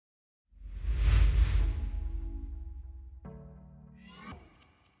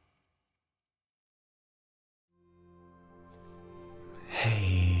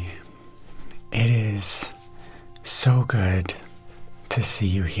is so good to see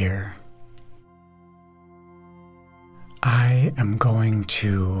you here. I am going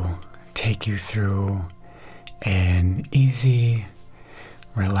to take you through an easy,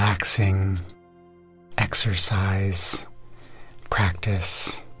 relaxing exercise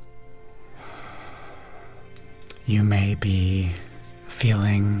practice. You may be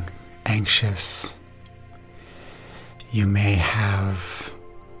feeling anxious. You may have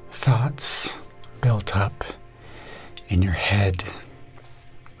thoughts built up in your head.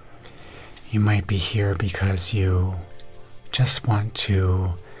 You might be here because you just want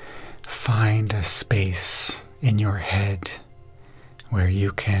to find a space in your head where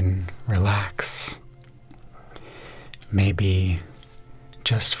you can relax. Maybe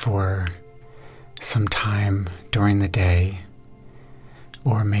just for some time during the day,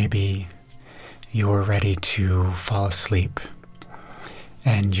 or maybe you're ready to fall asleep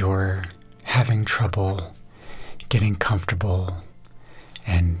and you're having trouble getting comfortable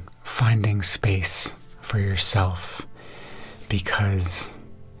and finding space for yourself because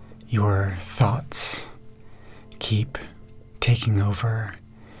your thoughts keep taking over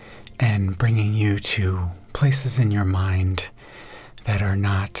and bringing you to places in your mind that are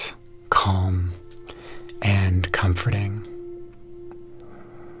not calm and comforting.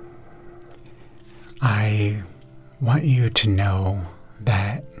 I want you to know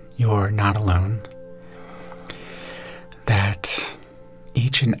that you're not alone, that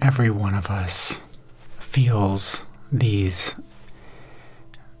each and every one of us feels these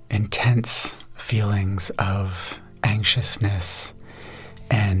intense feelings of anxiousness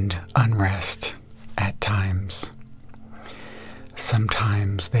and unrest at times.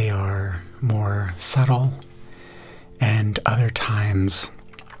 Sometimes they are more subtle, and other times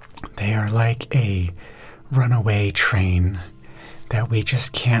they are like a runaway train that we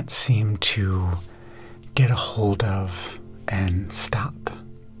just can't seem to get a hold of and stop.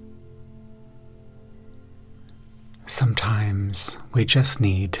 Sometimes we just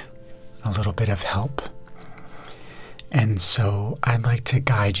need a little bit of help. And so I'd like to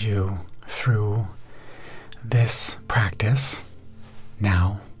guide you through this practice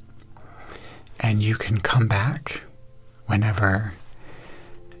now, and you can come back whenever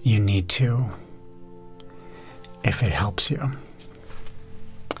you need to, if it helps you.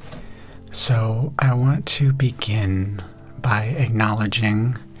 So I want to begin by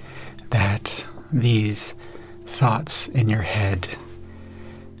acknowledging that these thoughts in your head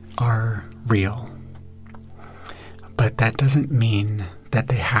are real, but that doesn't mean that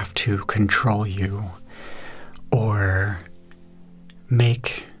they have to control you or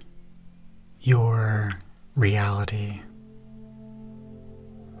make your reality.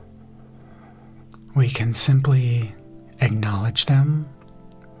 We can simply acknowledge them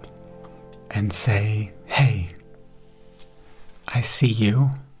and say, hey, I see you,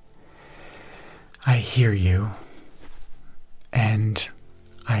 I hear you, and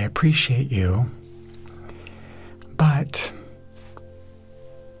I appreciate you, but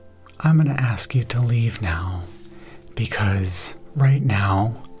I'm going to ask you to leave now because right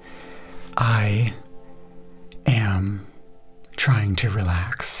now I am trying to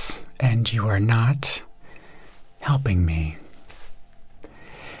relax and you are not helping me.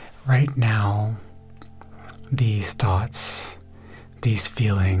 Right now, these thoughts, these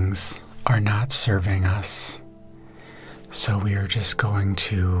feelings are not serving us, so we are just going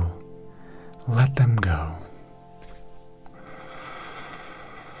to let them go.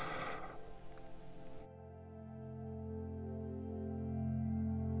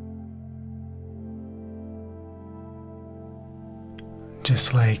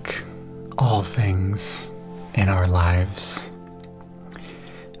 Just like all things in our lives,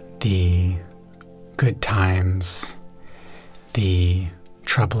 the good times, the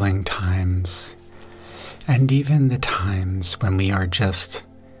troubling times, and even the times when we are just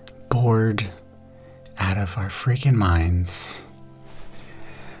bored out of our freaking minds,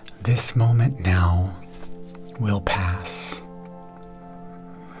 this moment now will pass.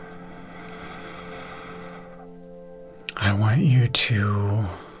 I want you to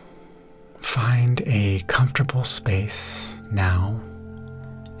find a comfortable space now.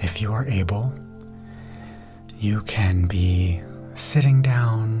 If you are able, you can be sitting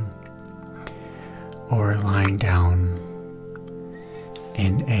down or lying down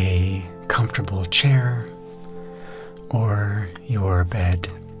in a comfortable chair or your bed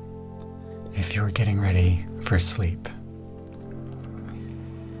if you're getting ready for sleep.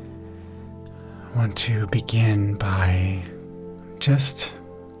 I want to begin by just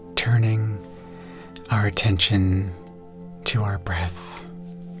turning our attention to our breath.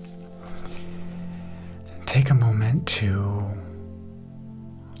 take a moment to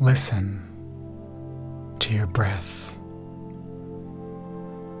listen to your breath.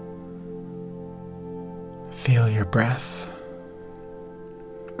 Feel your breath.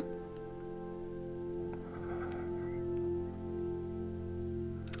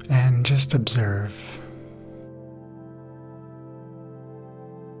 And just observe.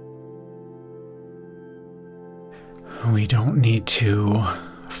 We don't need to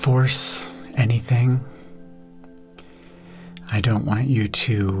force anything. I don't want you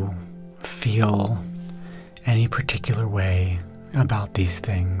to feel any particular way about these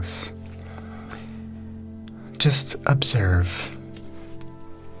things. Just observe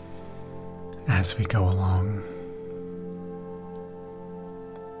as we go along.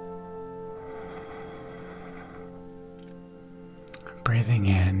 Breathing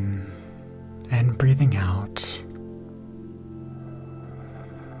in and breathing out.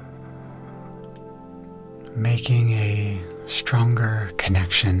 Making a stronger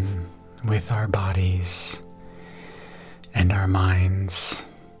connection with our bodies and our minds,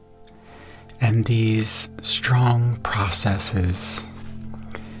 and these strong processes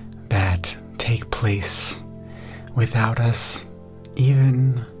that take place without us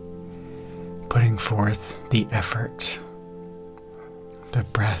even putting forth the effort. The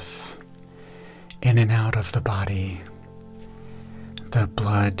breath in and out of the body, the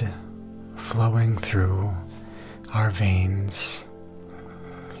blood flowing through our veins.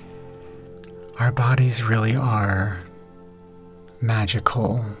 Our bodies really are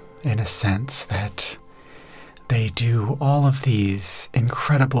magical in a sense that they do all of these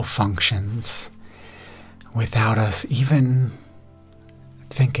incredible functions without us even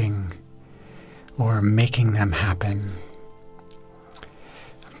thinking or making them happen.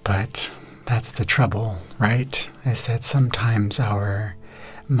 But that's the trouble, right? Is that sometimes our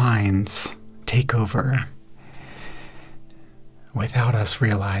minds take over without us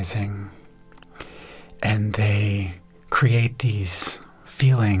realizing, and they create these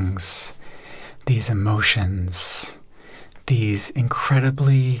feelings, these emotions, these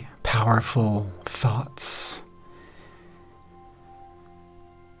incredibly powerful thoughts.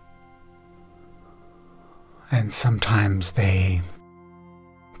 And sometimes they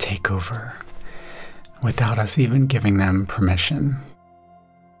take over without us even giving them permission.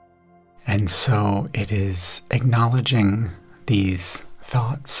 And so it is acknowledging these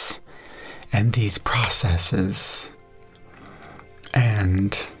thoughts and these processes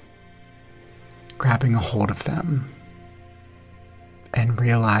and grabbing a hold of them and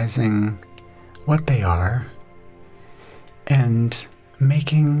realizing what they are and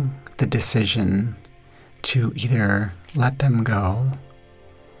making the decision to either let them go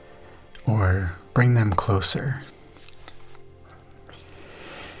or bring them closer.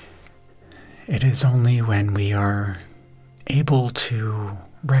 It is only when we are able to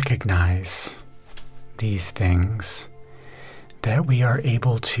recognize these things that we are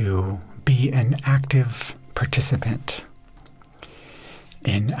able to be an active participant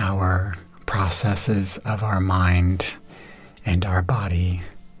in our processes of our mind and our body,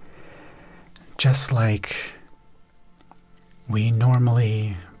 just like we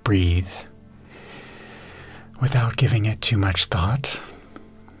normally breathe without giving it too much thought.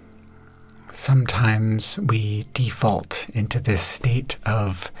 Sometimes we default into this state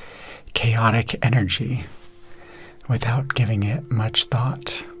of chaotic energy without giving it much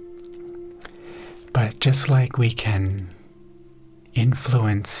thought. But just like we can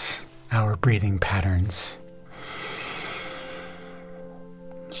influence our breathing patterns,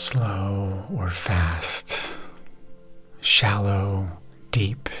 slow or fast, shallow,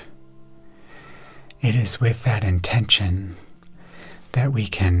 deep, it is with that intention that we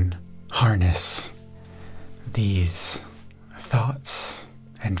can harness these thoughts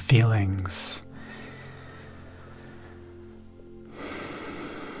and feelings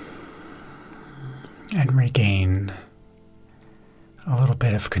and regain a little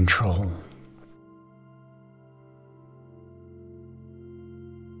bit of control.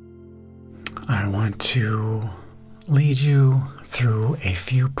 I want to lead you through a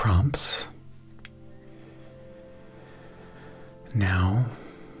few prompts now.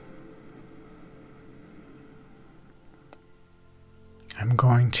 I'm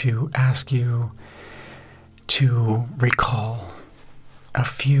going to ask you to recall a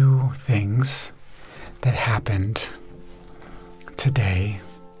few things that happened today.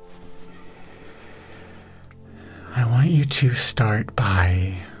 I want you to start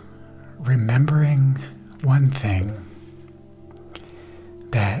by remembering one thing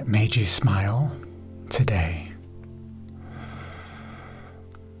that made you smile today.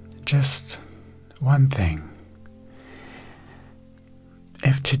 Just one thing.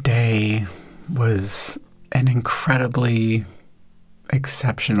 If today was an incredibly,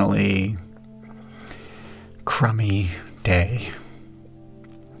 exceptionally crummy day,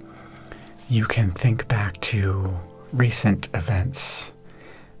 you can think back to recent events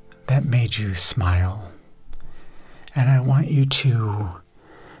that made you smile. And I want you to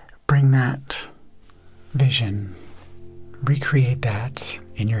bring that vision, recreate that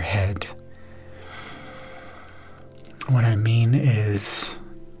in your head. What I mean is,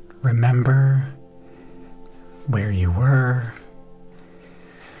 remember where you were,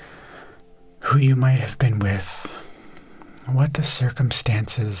 who you might have been with, what the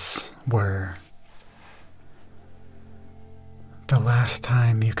circumstances were. The last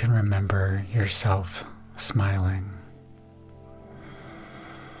time you can remember yourself smiling.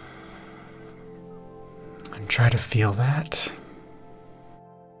 And try to feel that.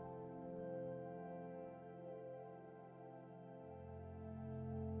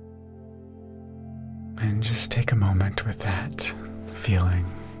 And just take a moment with that feeling.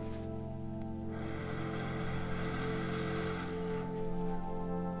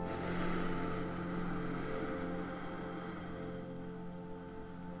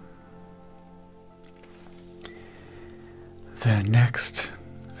 The next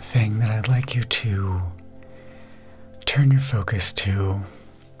thing that I'd like you to turn your focus to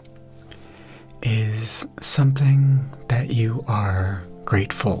is something that you are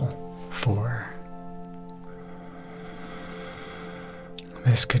grateful for.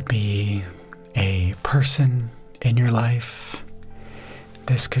 This could be a person in your life.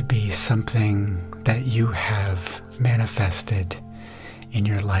 This could be something that you have manifested in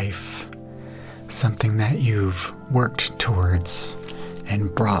your life. Something that you've worked towards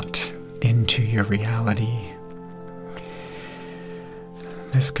and brought into your reality.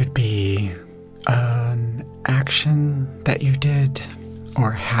 This could be an action that you did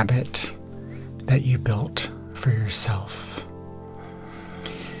or habit that you built for yourself.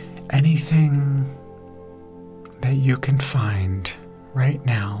 Anything that you can find right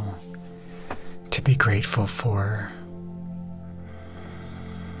now to be grateful for.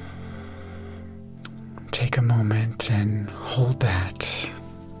 Take a moment and hold that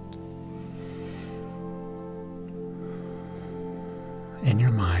in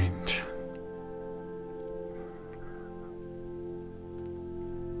your mind.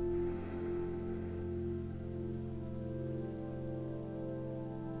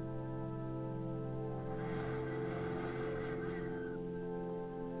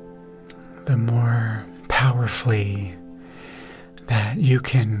 The more powerfully that you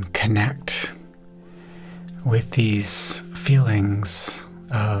can connect with these feelings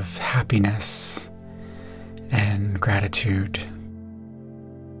of happiness and gratitude,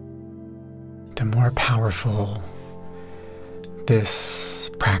 the more powerful this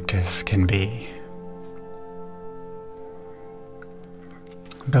practice can be.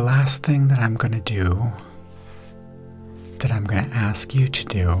 The last thing that I'm going to do, that I'm going to ask you to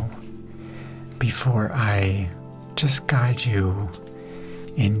do before I just guide you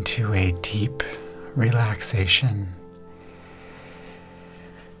into a deep relaxation,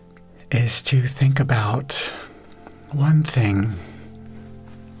 is to think about one thing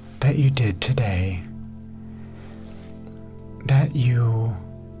that you did today that you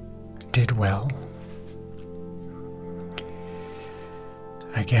did well.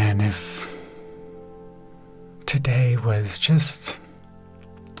 Again, if today was just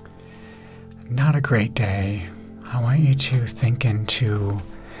not a great day, I want you to think into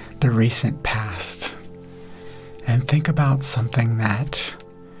the recent past and think about something that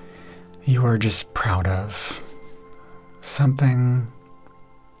you are just proud of. Something,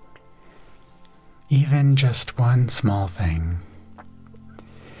 even just one small thing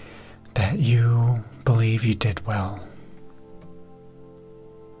that you believe you did well.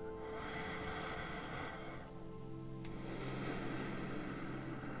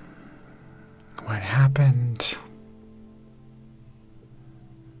 What happened?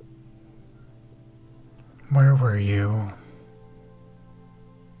 Where were you?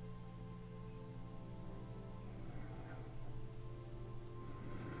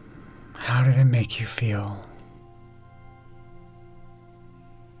 How did it make you feel?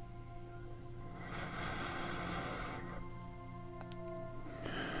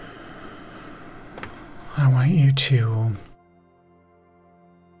 I want you to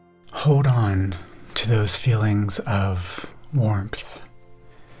hold on to those feelings of warmth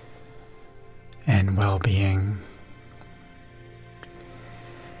and well-being.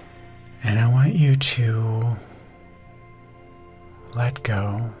 And I want you to let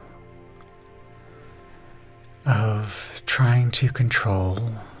go of trying to control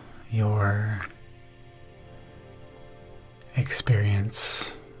your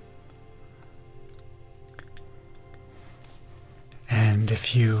experience. And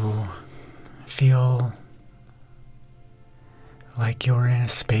if you feel like you're in a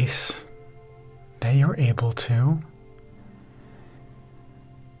space that you're able to,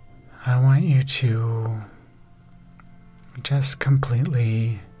 I want you to just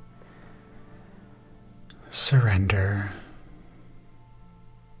completely surrender.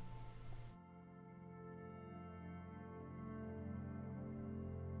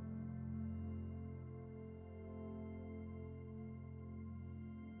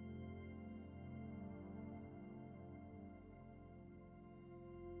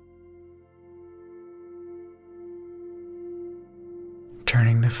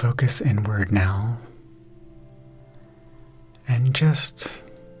 Turning the focus inward now, and just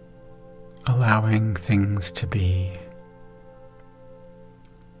allowing things to be.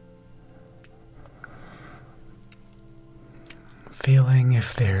 Feeling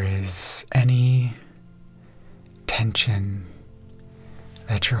if there is any tension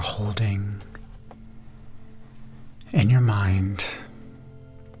that you're holding in your mind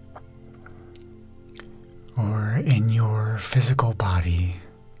or in your physical body,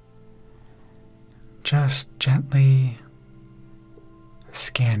 just gently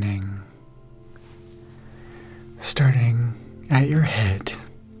scanning, starting at your head,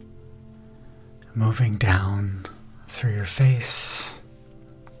 moving down through your face,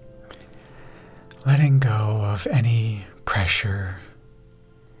 letting go of any pressure,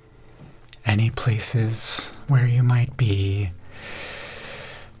 any places where you might be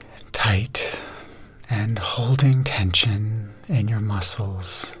tight and holding tension in your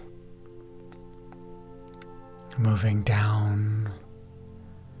muscles, moving down,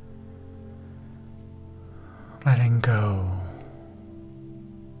 letting go,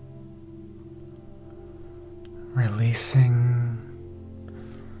 releasing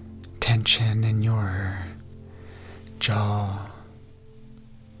tension in your jaw,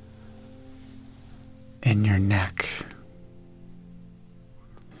 in your neck,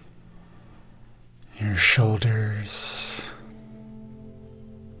 your shoulders,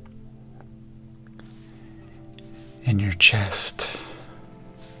 in your chest,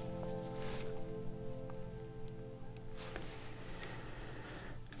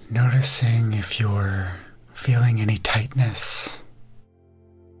 noticing if you're feeling any tightness,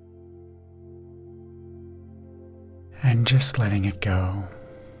 and just letting it go.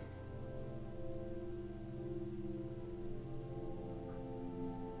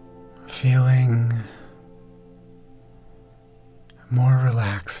 Feeling more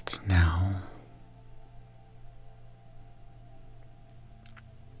relaxed now.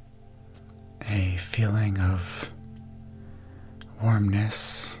 A feeling of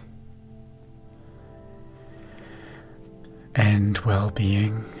warmness and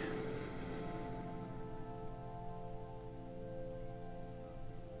well-being.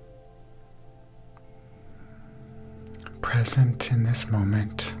 Present in this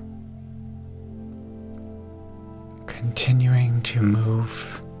moment. Continuing to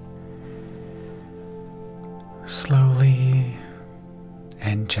move slowly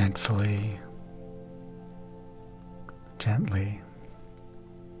and gently,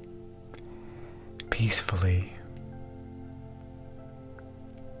 peacefully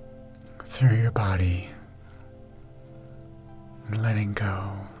through your body and letting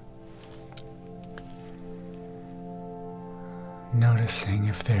go. Noticing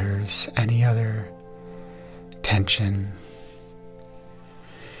if there's any other tension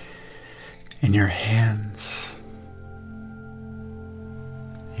in your hands,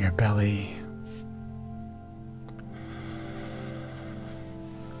 your belly,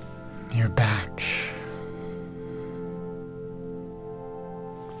 your back,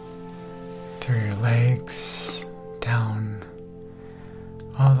 through your legs, down,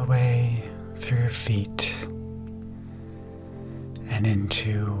 all the way through your feet, and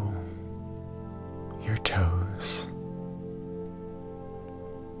into your toes.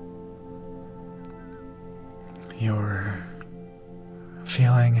 You're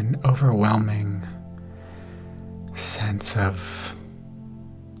feeling an overwhelming sense of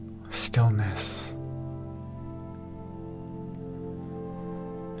stillness,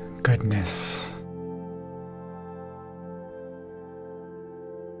 goodness,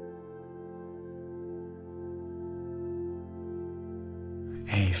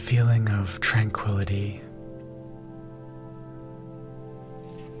 a feeling of tranquility.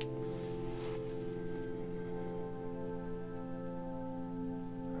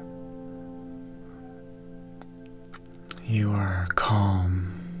 You are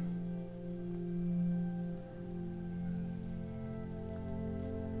calm,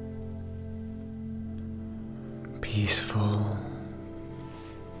 peaceful,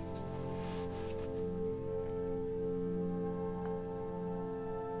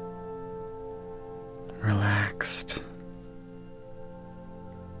 relaxed.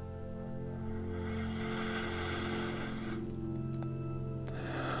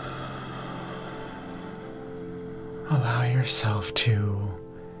 Allow yourself to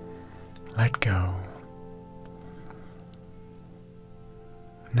let go,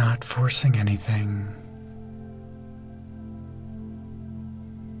 not forcing anything.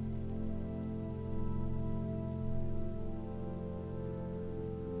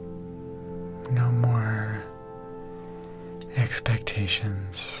 No more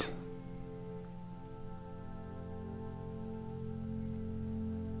expectations.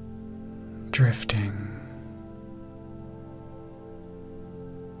 Drifting.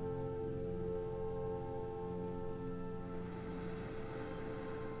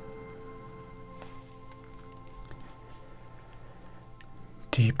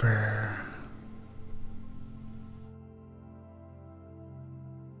 Deeper.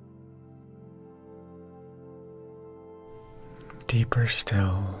 Deeper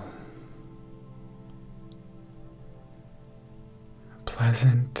still.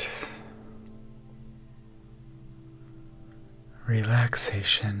 Pleasant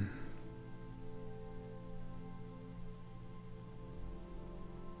relaxation.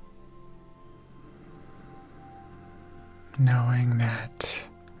 Knowing that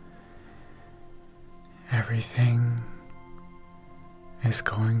everything is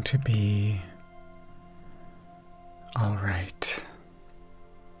going to be all right.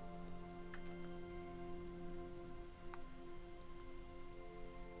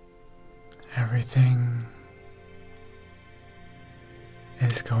 Everything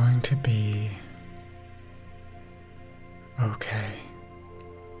is going to be okay.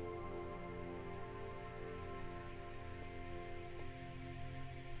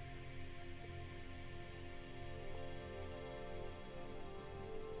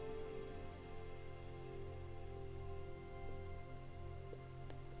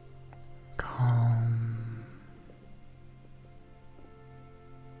 Calm.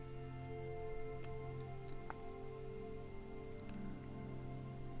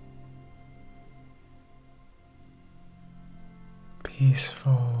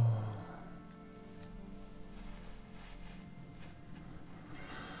 Peaceful.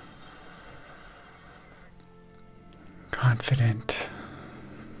 Confident.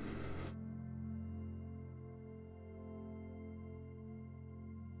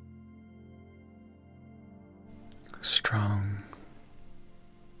 Strong.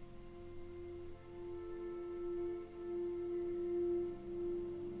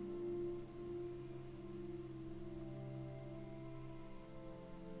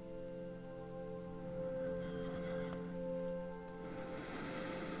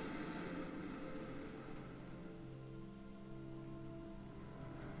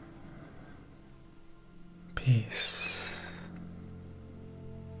 Peace.